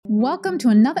Welcome to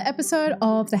another episode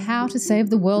of the How to Save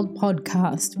the World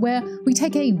podcast, where we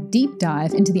take a deep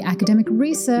dive into the academic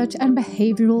research and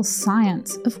behavioral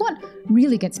science of what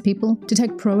really gets people to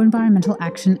take pro-environmental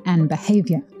action and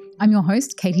behavior. I'm your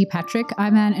host, Katie Patrick.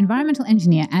 I'm an environmental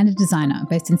engineer and a designer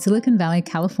based in Silicon Valley,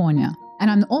 California, and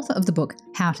I'm the author of the book,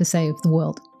 How to Save the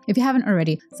World. If you haven't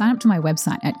already, sign up to my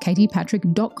website at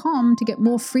katiepatrick.com to get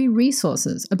more free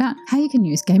resources about how you can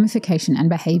use gamification and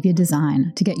behavior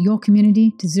design to get your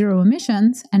community to zero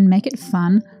emissions and make it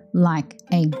fun like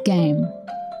a game.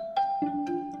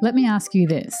 Let me ask you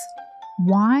this.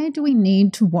 Why do we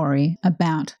need to worry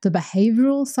about the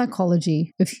behavioral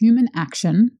psychology of human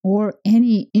action or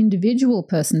any individual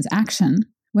person's action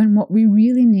when what we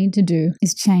really need to do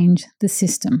is change the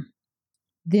system?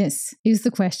 This is the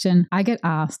question I get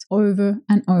asked over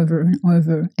and over and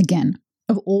over again.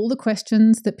 Of all the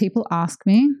questions that people ask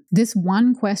me, this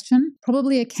one question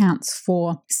probably accounts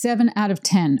for 7 out of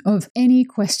 10 of any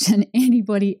question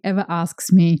anybody ever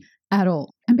asks me at all.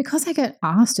 And because I get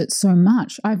asked it so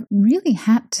much, I've really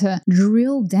had to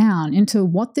drill down into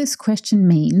what this question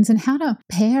means and how to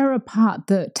pare apart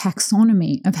the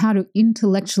taxonomy of how to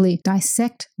intellectually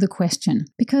dissect the question,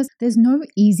 because there's no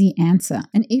easy answer.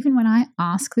 And even when I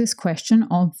ask this question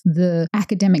of the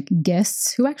academic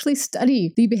guests who actually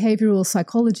study the behavioral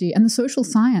psychology and the social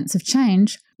science of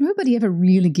change, nobody ever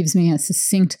really gives me a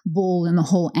succinct ball in the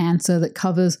whole answer that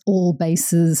covers all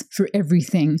bases for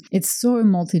everything. It's so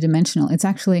multidimensional. It's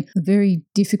actually a very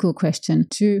difficult question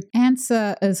to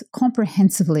answer as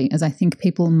comprehensively as I think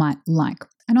people might like.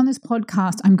 And on this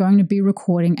podcast, I'm going to be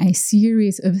recording a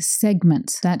series of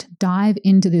segments that dive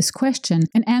into this question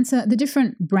and answer the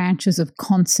different branches of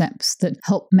concepts that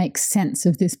help make sense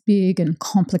of this big and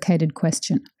complicated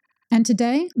question. And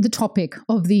today, the topic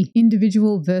of the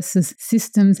individual versus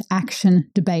systems action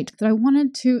debate that I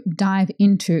wanted to dive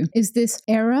into is this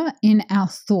error in our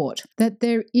thought that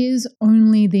there is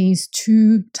only these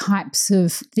two types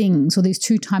of things or these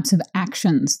two types of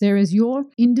actions. There is your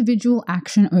individual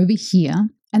action over here,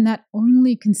 and that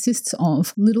only consists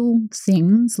of little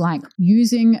things like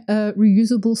using a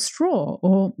reusable straw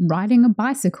or riding a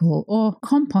bicycle or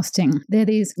composting. They're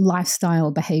these lifestyle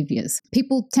behaviors.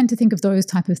 People tend to think of those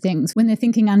type of things when they're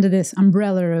thinking under this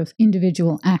umbrella of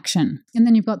individual action. And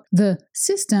then you've got the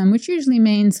system, which usually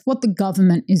means what the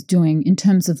government is doing in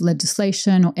terms of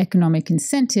legislation or economic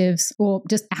incentives or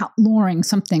just outlawing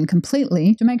something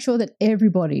completely to make sure that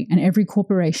everybody and every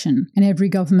corporation and every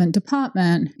government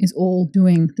department is all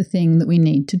doing the thing that we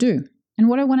need to do. And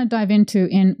what I want to dive into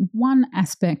in one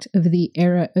aspect of the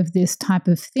error of this type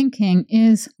of thinking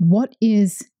is, what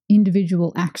is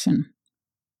individual action?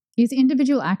 Is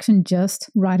individual action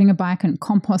just riding a bike and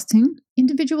composting?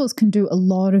 Individuals can do a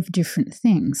lot of different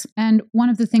things. And one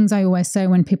of the things I always say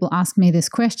when people ask me this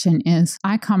question is,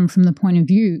 I come from the point of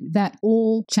view that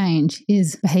all change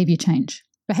is behavior change.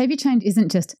 Behavior change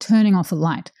isn't just turning off a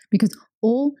light, because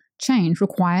all change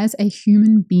requires a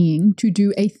human being to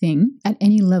do a thing at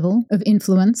any level of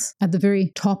influence, at the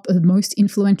very top of the most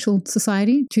influential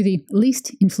society to the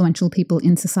least influential people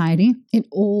in society. It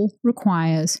all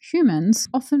requires humans,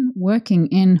 often working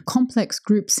in complex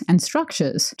groups and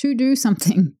structures, to do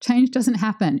something. Change doesn't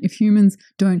happen if humans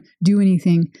don't do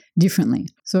anything differently.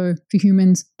 So for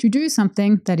humans to do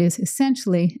something that is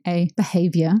essentially a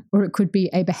behavior, or it could be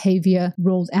a behavior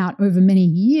rolled out over many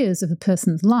years of a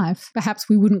person's life, perhaps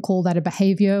we wouldn't call that a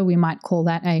behavior, we might call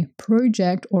that a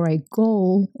project or a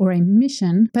goal or a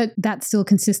mission, but that still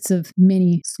consists of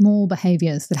many small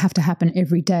behaviors that have to happen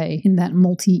every day in that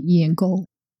multi-year goal.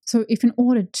 So if in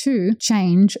order to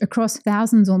change across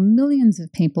thousands or millions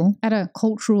of people at a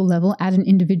cultural level, at an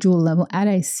individual level, at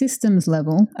a systems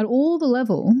level, at all the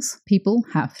levels, people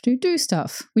have to do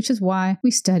stuff, which is why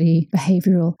we study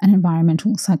behavioral and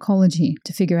environmental psychology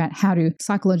to figure out how to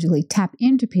psychologically tap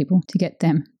into people to get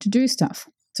them to do stuff.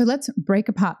 So let's break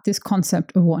apart this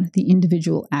concept of what the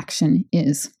individual action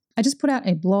is. I just put out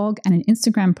a blog and an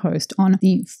Instagram post on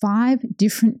the 5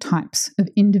 different types of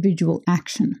individual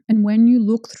action. And when you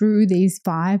look through these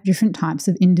 5 different types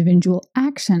of individual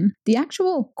action, the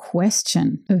actual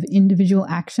question of individual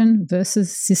action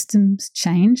versus systems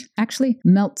change actually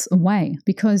melts away,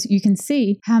 because you can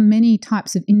see how many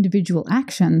types of individual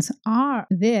actions are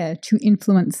there to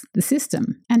influence the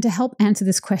system. And to help answer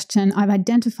this question, I've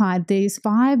identified these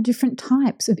 5 different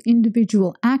types of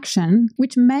individual action,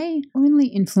 which may only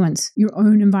influence your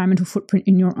own environmental footprint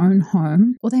in your own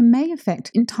home, or they may affect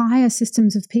entire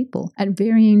systems of people at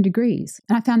varying degrees.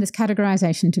 And I found this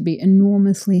categorization to be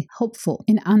enormously helpful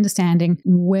in understanding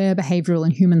where behavioral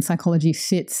and human psychology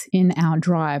fits in our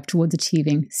drive towards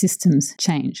achieving systems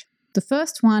change. The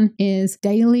first one is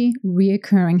daily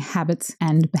reoccurring habits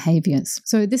and behaviors.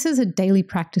 So this is a daily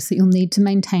practice that you'll need to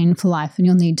maintain for life and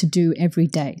you'll need to do every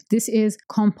day. This is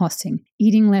composting,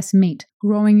 eating less meat,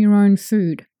 growing your own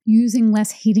food, using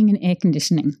less heating and air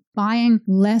conditioning, buying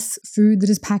less food that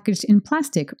is packaged in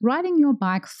plastic, riding your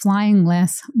bike, flying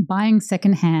less, buying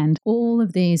secondhand, all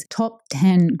of these top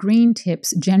 10 green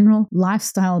tips, general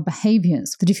lifestyle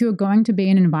behaviors that if you're going to be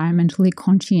an environmentally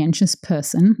conscientious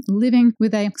person living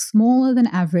with a smaller than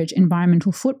average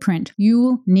environmental footprint, you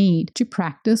will need to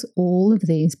practice all of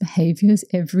these behaviors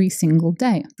every single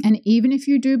day. And even if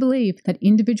you do believe that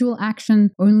individual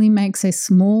action only makes a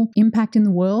small impact in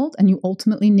the world and you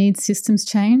ultimately need systems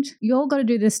change, you all got to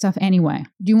do this stuff anyway.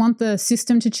 Do you want the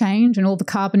system to change and all the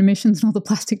carbon emissions and all the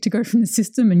plastic to go from the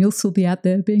system and you'll still be out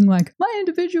there being like, my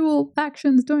individual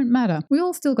actions don't matter? We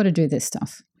all still got to do this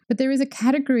stuff. But there is a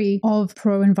category of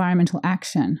pro-environmental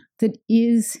action that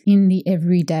is in the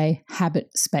everyday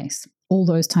habit space, all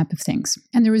those type of things.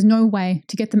 And there is no way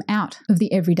to get them out of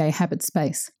the everyday habit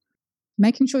space.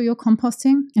 Making sure you're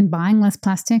composting and buying less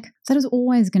plastic, that is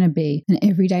always going to be an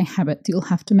everyday habit that you'll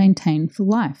have to maintain for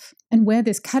life. And where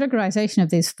this categorization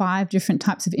of these 5 different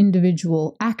types of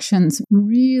individual actions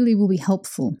really will be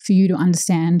helpful for you to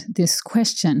understand this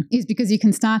question is because you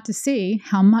can start to see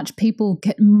how much people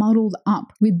get muddled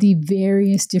up with the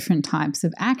various different types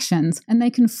of actions, and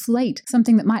they conflate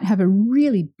something that might have a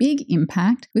really big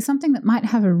impact with something that might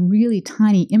have a really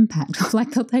tiny impact.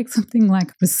 Like they'll take something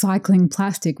like recycling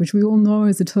plastic, which we all know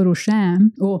is a total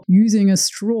sham, or using a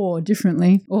straw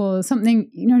differently, or something,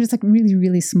 just like really,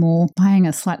 really small, buying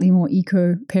a slightly more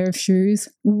eco pair of shoes,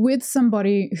 with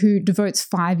somebody who devotes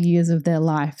 5 years of their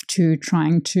life to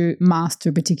trying to master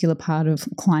a particular part of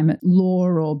climate law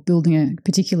or building a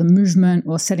particular movement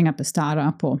or setting up a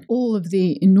startup or all of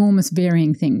the enormous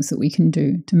varying things that we can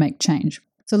do to make change.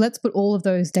 So let's put all of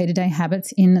those day-to-day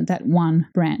habits in that one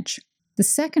branch. The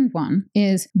second one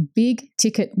is big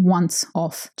ticket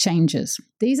once-off changes.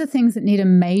 These are things that need a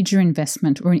major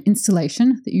investment or an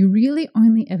installation that you really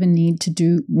only ever need to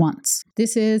do once.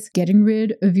 This is getting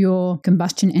rid of your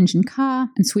combustion engine car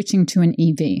and switching to an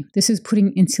EV. This is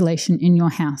putting insulation in your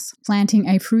house, planting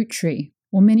a fruit tree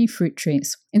or many fruit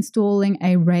trees, installing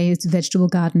a raised vegetable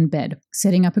garden bed,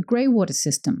 setting up a grey water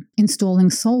system, installing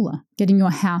solar, getting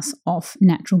your house off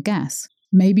natural gas,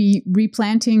 maybe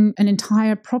replanting an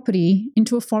entire property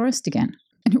into a forest again.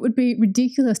 And it would be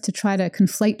ridiculous to try to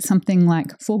conflate something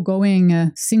like foregoing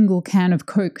a single can of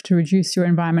Coke to reduce your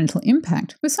environmental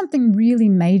impact with something really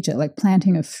major like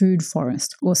planting a food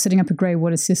forest or setting up a grey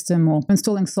water system or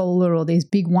installing solar or these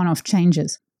big one-off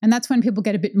changes. And that's when people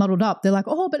get a bit muddled up. They're like,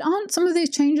 oh, but aren't some of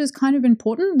these changes kind of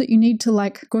important that you need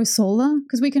to go solar?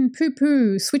 Because we can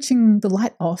poo-poo switching the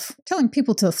light off. Telling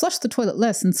people to flush the toilet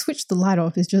less and switch the light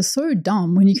off is just so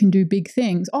dumb when you can do big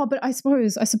things. Oh, but I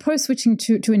suppose switching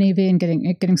to an EV and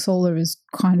getting solar is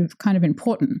kind of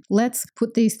important. Let's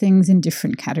put these things in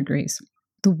different categories.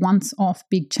 The once-off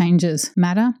big changes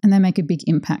matter and they make a big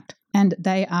impact. And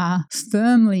they are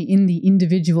firmly in the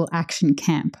individual action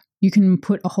camp. You can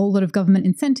put a whole lot of government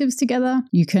incentives together.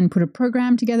 You can put a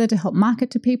program together to help market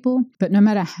to people. But no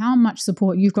matter how much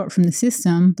support you've got from the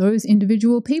system, those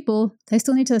individual people, they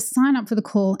still need to sign up for the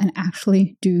call and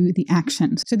actually do the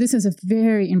actions. So this is a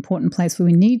very important place where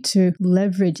we need to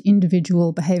leverage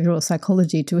individual behavioral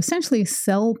psychology to essentially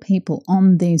sell people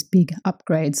on these big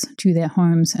upgrades to their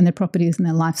homes and their properties and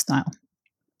their lifestyle.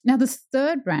 Now, the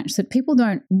third branch that people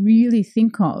don't really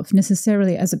think of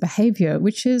necessarily as a behavior,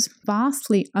 which is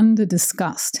vastly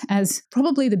under-discussed as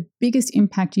probably the biggest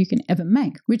impact you can ever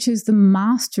make, which is the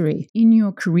mastery in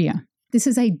your career. This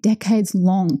is a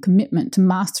decades-long commitment to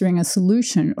mastering a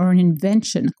solution or an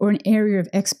invention or an area of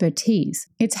expertise.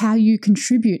 It's how you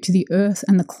contribute to the earth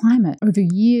and the climate over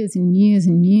years and years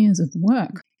and years of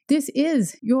work. This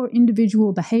is your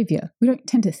individual behavior. We don't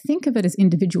tend to think of it as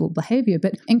individual behavior,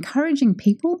 but encouraging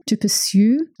people to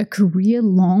pursue a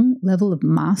career-long level of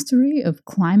mastery of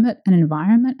climate and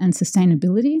environment and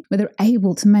sustainability, where they're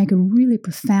able to make a really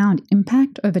profound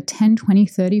impact over 10, 20,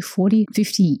 30, 40,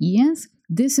 50 years,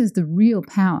 this is the real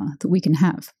power that we can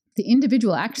have. The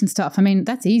individual action stuff,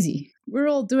 that's easy. We're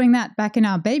all doing that back in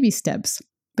our baby steps.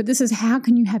 But this is how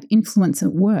can you have influence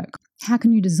at work? How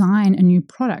can you design a new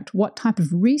product? What type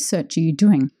of research are you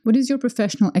doing? What is your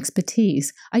professional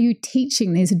expertise? Are you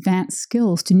teaching these advanced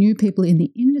skills to new people in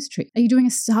the industry? Are you doing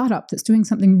a startup that's doing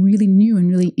something really new and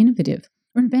really innovative?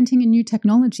 Or inventing a new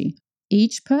technology?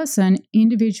 Each person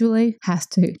individually has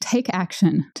to take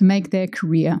action to make their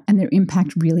career and their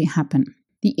impact really happen.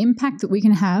 The impact that we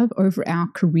can have over our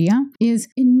career is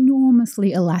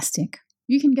enormously elastic.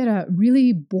 You can get a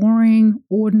really boring,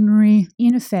 ordinary,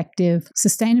 ineffective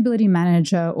sustainability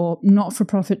manager or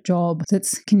not-for-profit job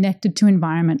that's connected to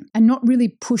environment and not really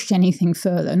push anything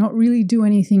further, not really do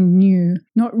anything new,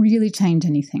 not really change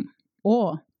anything.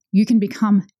 Or you can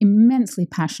become immensely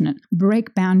passionate,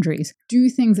 break boundaries, do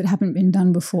things that haven't been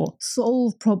done before,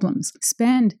 solve problems,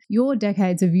 spend your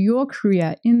decades of your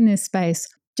career in this space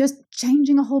just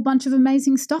changing a whole bunch of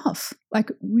amazing stuff,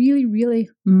 like really, really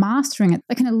mastering it,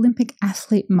 like an Olympic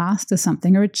athlete master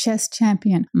something or a chess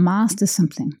champion master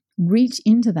something. Reach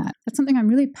into that. That's something I'm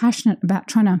really passionate about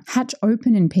trying to hatch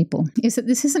open in people, is that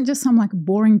this isn't just some like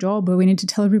boring job where we need to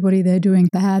tell everybody they're doing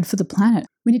bad for the planet.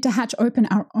 We need to hatch open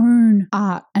our own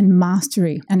art and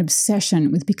mastery and obsession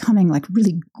with becoming like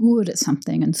really good at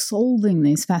something and solving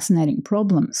these fascinating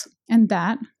problems. And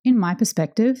that, in my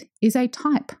perspective, is a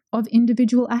type of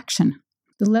individual action.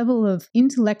 The level of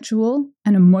intellectual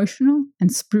and emotional and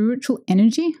spiritual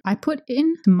energy I put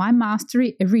into my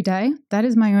mastery every day, that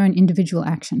is my own individual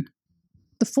action.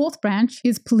 The fourth branch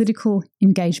is political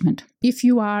engagement. If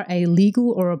you are a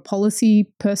legal or a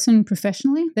policy person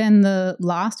professionally, then the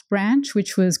last branch,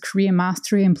 which was career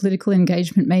mastery and political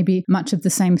engagement, may be much of the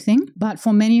same thing. But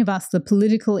for many of us, the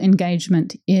political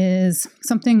engagement is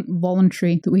something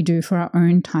voluntary that we do for our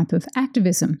own type of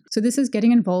activism. So this is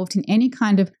getting involved in any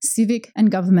kind of civic and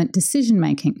government decision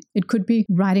making. It could be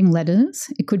writing letters.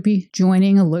 It could be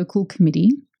joining a local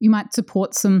committee. You might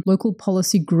support some local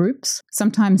policy groups.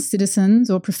 Sometimes citizens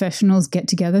or professionals get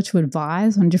together to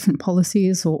advise on different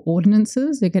policies or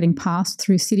ordinances that are getting passed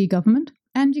through city government.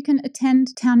 And you can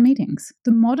attend town meetings.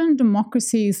 The modern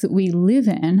democracies that we live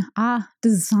in are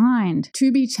designed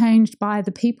to be changed by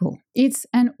the people. It's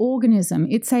an organism.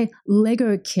 It's a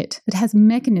Lego kit that has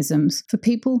mechanisms for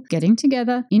people getting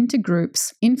together into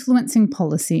groups, influencing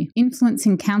policy,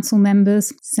 influencing council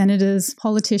members, senators,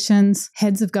 politicians,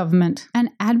 heads of government, and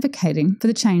advocating for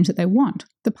the change that they want.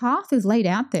 The path is laid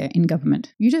out there in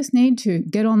government. You just need to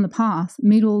get on the path,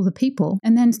 meet all the people,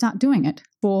 and then start doing it.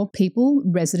 For people,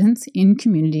 residents in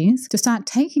communities, to start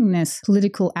taking this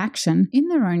political action in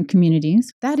their own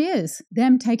communities, that is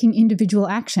them taking individual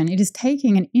action. It is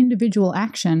taking an individual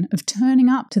action of turning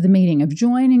up to the meeting, of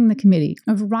joining the committee,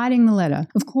 of writing the letter,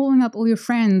 of calling up all your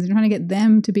friends and trying to get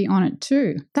them to be on it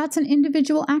too. That's an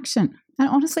individual action. And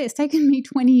honestly, it's taken me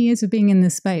 20 years of being in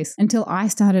this space until I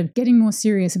started getting more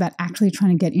serious about actually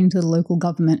trying to get into the local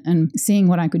government and seeing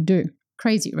what I could do.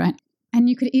 Crazy, right? And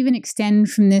you could even extend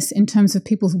from this in terms of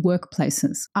people's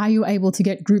workplaces. Are you able to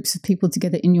get groups of people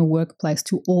together in your workplace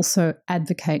to also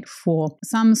advocate for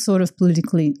some sort of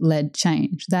politically led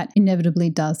change that inevitably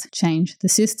does change the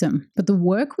system? But the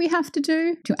work we have to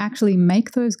do to actually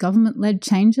make those government-led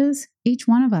changes, each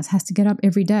one of us has to get up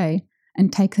every day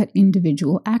and take that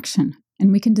individual action.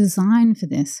 And we can design for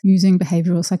this using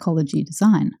behavioral psychology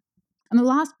design. And the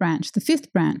last branch, the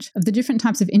fifth branch of the different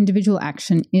types of individual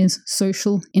action, is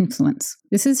social influence.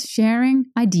 This is sharing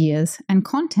ideas and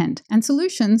content and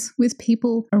solutions with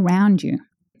people around you.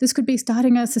 This could be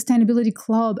starting a sustainability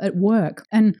club at work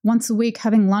and once a week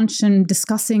having lunch and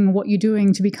discussing what you're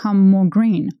doing to become more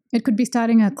green. It could be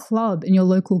starting a club in your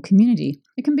local community.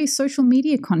 It can be social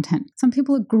media content. Some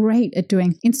people are great at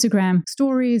doing Instagram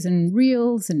stories and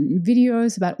reels and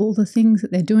videos about all the things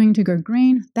that they're doing to go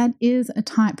green. That is a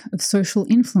type of social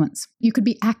influence. You could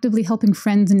be actively helping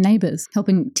friends and neighbors,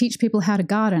 helping teach people how to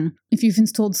garden. If you've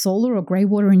installed solar or grey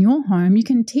water in your home, you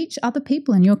can teach other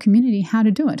people in your community how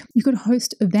to do it. You could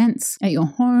host events at your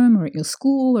home or at your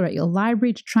school or at your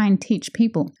library to try and teach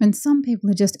people. And some people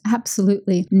are just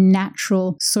absolutely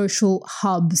natural social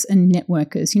hubs and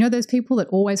networkers. You know those people that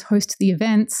always host the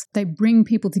events? They bring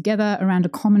people together around a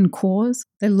common cause.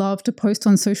 They love to post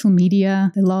on social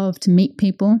media. They love to meet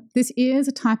people. This is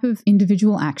a type of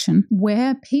individual action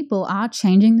where people are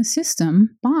changing the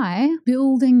system by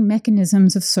building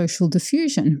mechanisms of social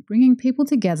diffusion, bringing people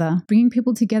together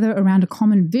around a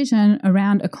common vision,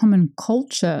 around a common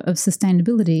culture of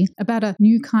sustainability, about a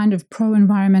new kind of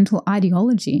pro-environmental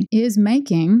ideology, is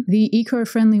making the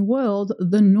eco-friendly world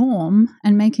the norm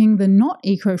and making the not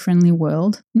eco-friendly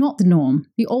world not the norm.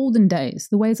 The olden days,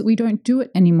 the ways that we don't do it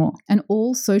anymore. And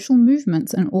all social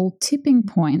movements and all tipping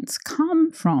points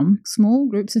come from small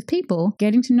groups of people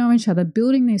getting to know each other,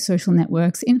 building these social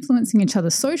networks, influencing each other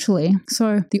socially.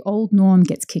 So the old norm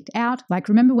gets kicked out. Like,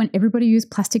 remember when everybody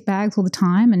used plastic bags all the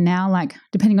time, and now, like,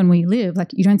 depending on where you live,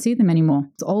 like, you don't see them anymore.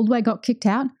 The old way got kicked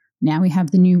out. Now we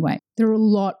have the new way. There are a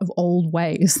lot of old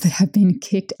ways that have been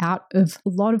kicked out of a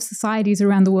lot of societies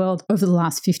around the world over the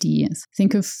last 50 years.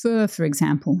 Think of fur, for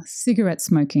example, cigarette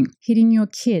smoking, hitting your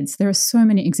kids. There are so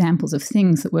many examples of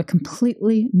things that were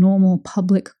completely normal,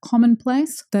 public,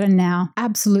 commonplace that are now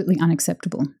absolutely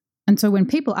unacceptable. And so when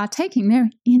people are taking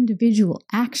their individual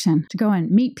action to go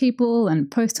and meet people and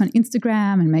post on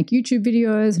Instagram and make YouTube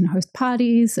videos and host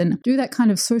parties and do that kind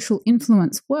of social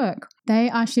influence work, they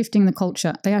are shifting the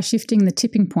culture. They are shifting the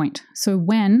tipping point. So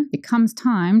when it comes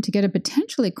time to get a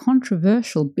potentially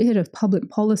controversial bit of public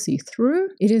policy through,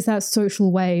 it is that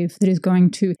social wave that is going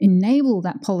to enable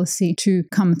that policy to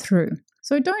come through.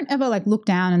 So don't ever look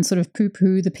down and sort of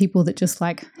poo-poo the people that just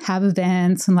have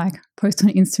events and post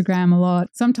on Instagram a lot.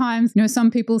 Sometimes,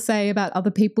 some people say about other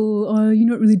people, oh, you're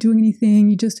not really doing anything.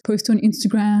 You just post on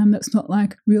Instagram. That's not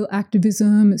real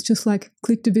activism. It's just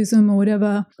clicktivism or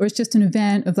whatever. Or it's just an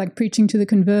event of preaching to the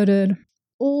converted.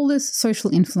 All this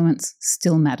social influence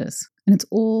still matters. And it's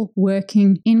all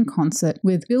working in concert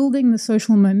with building the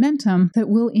social momentum that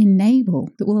will enable,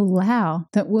 that will allow,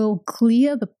 that will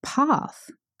clear the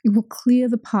path. It will clear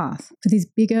the path for these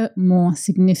bigger, more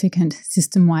significant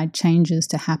system-wide changes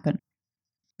to happen.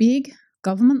 Big,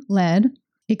 government-led,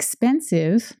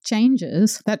 expensive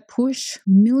changes that push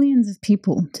millions of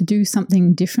people to do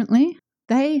something differently,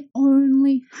 they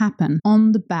only happen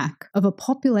on the back of a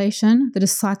population that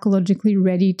is psychologically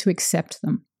ready to accept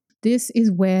them. This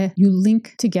is where you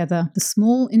link together the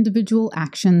small individual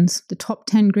actions, the top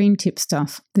 10 green tip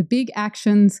stuff, the big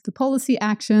actions, the policy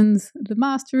actions, the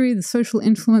mastery, the social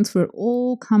influence, where it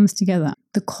all comes together.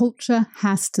 The culture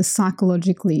has to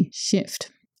psychologically shift.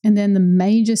 And then the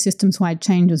major systems-wide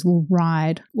changes will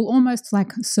almost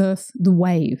surf the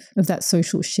wave of that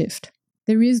social shift.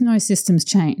 There is no systems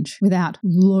change without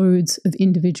loads of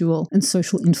individual and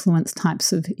social influence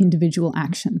types of individual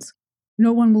actions.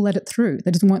 No one will let it through.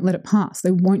 They just won't let it pass. They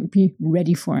won't be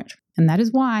ready for it. And that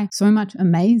is why so much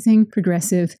amazing,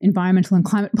 progressive environmental and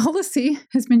climate policy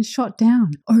has been shot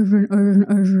down over and over and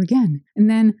over again. And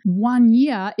then 1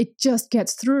 year, it just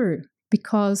gets through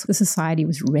because the society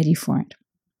was ready for it.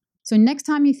 So next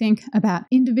time you think about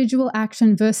individual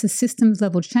action versus systems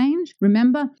level change,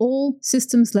 remember all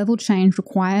systems level change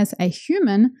requires a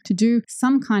human to do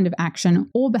some kind of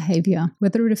action or behavior,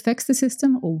 whether it affects the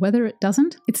system or whether it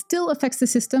doesn't. It still affects the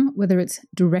system, whether it's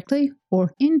directly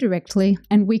or indirectly,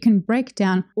 and we can break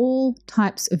down all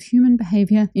types of human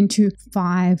behavior into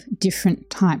 5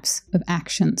 different types of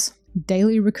actions.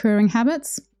 Daily recurring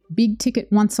habits, big ticket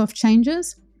once-off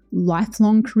changes,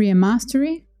 lifelong career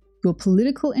mastery, your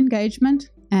political engagement,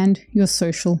 and your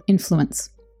social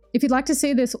influence. If you'd like to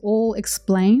see this all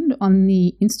explained on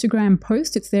the Instagram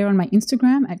post, it's there on my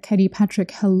Instagram at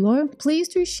KatiePatrickHello. Please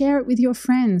do share it with your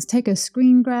friends. Take a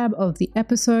screen grab of the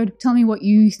episode. Tell me what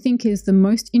you think is the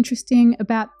most interesting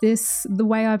about this, the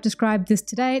way I've described this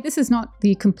today. This is not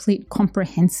the complete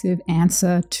comprehensive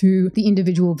answer to the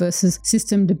individual versus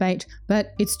system debate,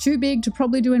 but it's too big to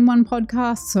probably do in one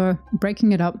podcast, so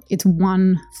breaking it up, it's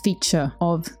one feature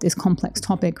of this complex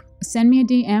topic. Send me a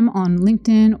DM on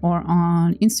LinkedIn or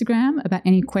on Instagram about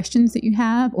any questions that you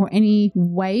have or any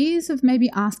ways of maybe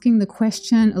asking the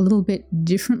question a little bit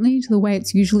differently to the way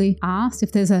it's usually asked.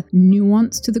 If there's a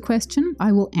nuance to the question,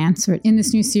 I will answer it in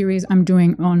this new series I'm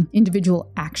doing on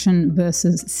individual action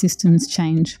versus systems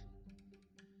change.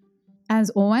 As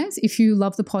always, if you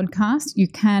love the podcast, you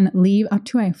can leave up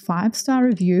to a 5-star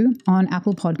review on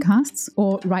Apple Podcasts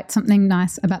or write something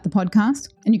nice about the podcast.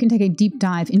 And you can take a deep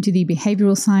dive into the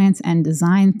behavioral science and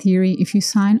design theory if you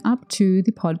sign up to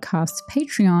the podcast's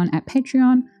Patreon at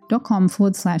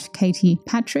patreon.com/Katie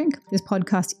Patrick. This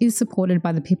podcast is supported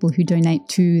by the people who donate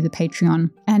to the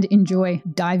Patreon and enjoy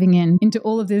diving into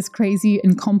all of this crazy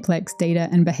and complex data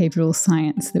and behavioral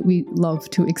science that we love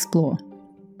to explore.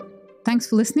 Thanks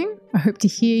for listening. I hope to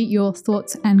hear your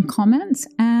thoughts and comments,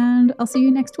 and I'll see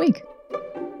you next week.